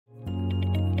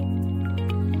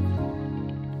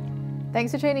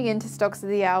Thanks for tuning in to Stocks of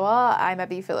the Hour. I'm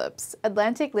Abby Phillips.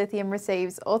 Atlantic Lithium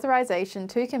receives authorisation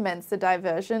to commence the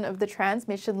diversion of the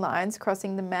transmission lines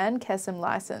crossing the Man-Kesem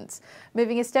licence,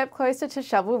 moving a step closer to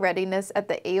shovel readiness at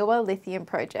the Iowa Lithium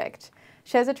project.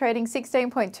 Shares are trading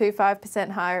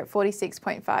 16.25% higher at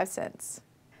 46.5 cents.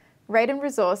 Raiden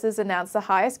Resources announced the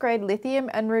highest grade lithium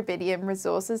and rubidium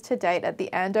resources to date at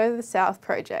the Andover South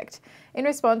project. In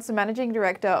response, the managing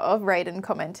director of Raiden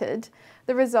commented,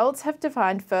 "The results have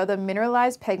defined further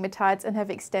mineralized pegmatites and have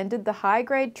extended the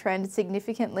high-grade trend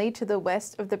significantly to the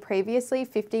west of the previously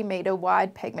 50-metre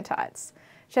wide pegmatites."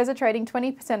 Shares are trading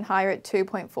 20% higher at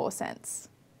 2.4 cents.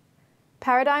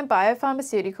 Paradigm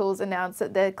Biopharmaceuticals announced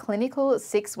that their clinical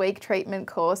 6-week treatment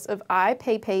course of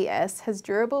IPPS has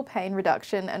durable pain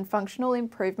reduction and functional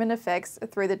improvement effects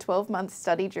through the 12-month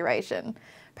study duration.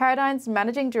 Paradigm's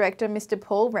managing director, Mr.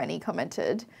 Paul Rennie,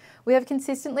 commented, "We have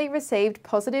consistently received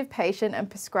positive patient and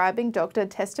prescribing doctor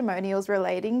testimonials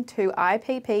relating to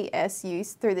IPPS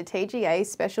use through the TGA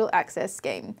Special Access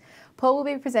Scheme." Paul will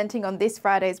be presenting on this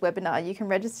Friday's webinar. You can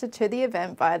register to the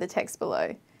event via the text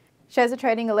below. Shares are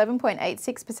trading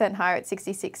 11.86% higher at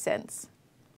 66 cents.